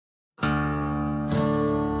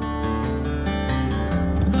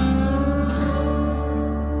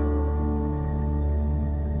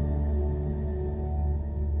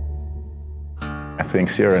think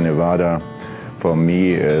Sierra Nevada, for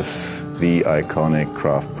me, is the iconic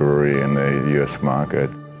craft brewery in the US market.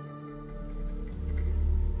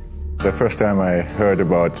 The first time I heard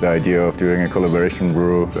about the idea of doing a collaboration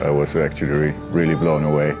brew, I was actually really blown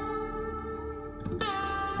away.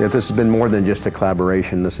 Yeah, this has been more than just a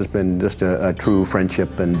collaboration. This has been just a true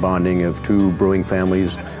friendship and bonding of two brewing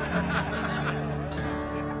families.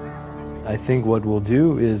 I think what we'll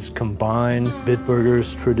do is combine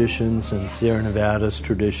Bitburger's traditions and Sierra Nevada's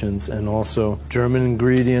traditions, and also German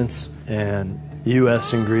ingredients and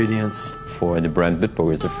US ingredients. For the brand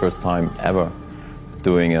Bitburger, it's the first time ever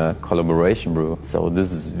doing a collaboration brew, so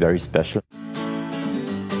this is very special.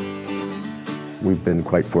 We've been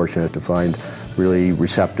quite fortunate to find really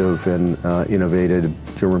receptive and innovative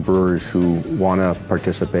German brewers who want to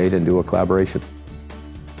participate and do a collaboration.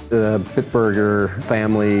 The Bitburger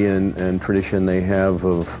family and tradition they have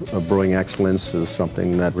of brewing excellence is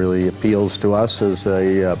something that really appeals to us as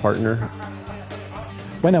a partner.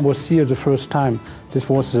 When I was here the first time, this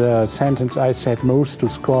was a sentence I said most to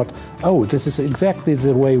Scott. Oh, this is exactly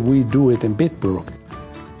the way we do it in Bitburg.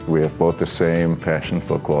 We have both the same passion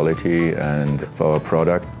for quality and for our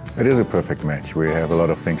product. It is a perfect match. We have a lot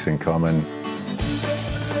of things in common.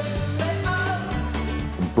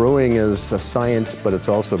 Brewing is a science, but it's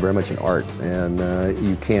also very much an art, and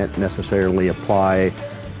you can't necessarily apply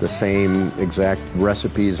the same exact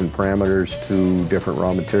recipes and parameters to different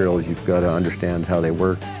raw materials. You've got to understand how they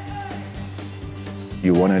work.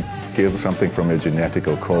 You want to give something from a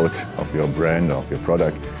genetical code of your brand, of your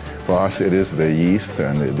product. For us, it is the yeast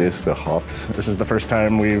and it is the hops. This is the first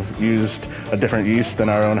time we've used a different yeast than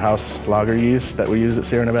our own house lager yeast that we use at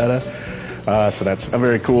Sierra Nevada. So that's a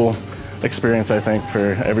very cool experience, I think,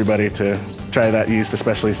 for everybody to try that yeast,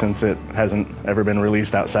 especially since it hasn't ever been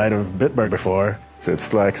released outside of Bitburg before. So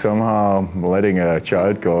it's like somehow letting a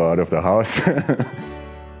child go out of the house.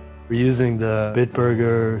 We're using the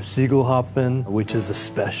Bitburger Siegelhopfen, which is a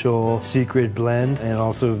special secret blend and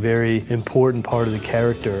also a very important part of the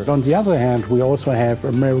character. On the other hand, we also have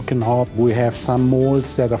American hop. We have some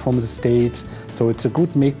malts that are from the States, so it's a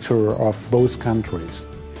good mixture of both countries.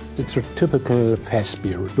 It's a typical fest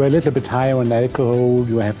beer. You're a little bit higher on alcohol,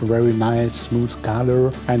 you have a very nice, smooth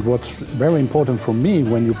color. And what's very important for me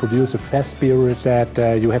when you produce a fest beer is that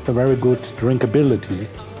you have a very good drinkability.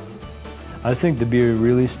 I think the beer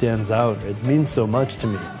really stands out. It means so much to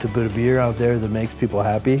me to put a beer out there that makes people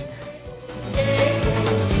happy.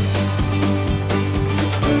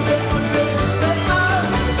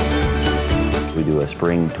 We do a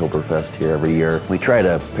spring Oktoberfest here every year. We try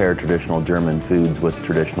to pair traditional German foods with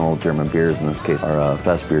traditional German beers, in this case our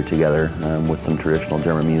fest beer together with some traditional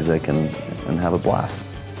German music and have a blast.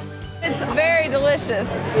 It's very delicious.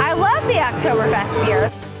 I love the Oktoberfest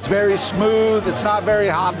beer. It's very smooth, it's not very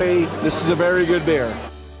hoppy. This is a very good beer.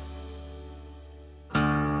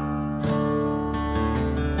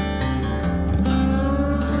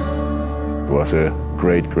 It was a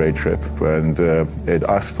great trip, and it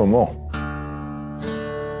asked for more.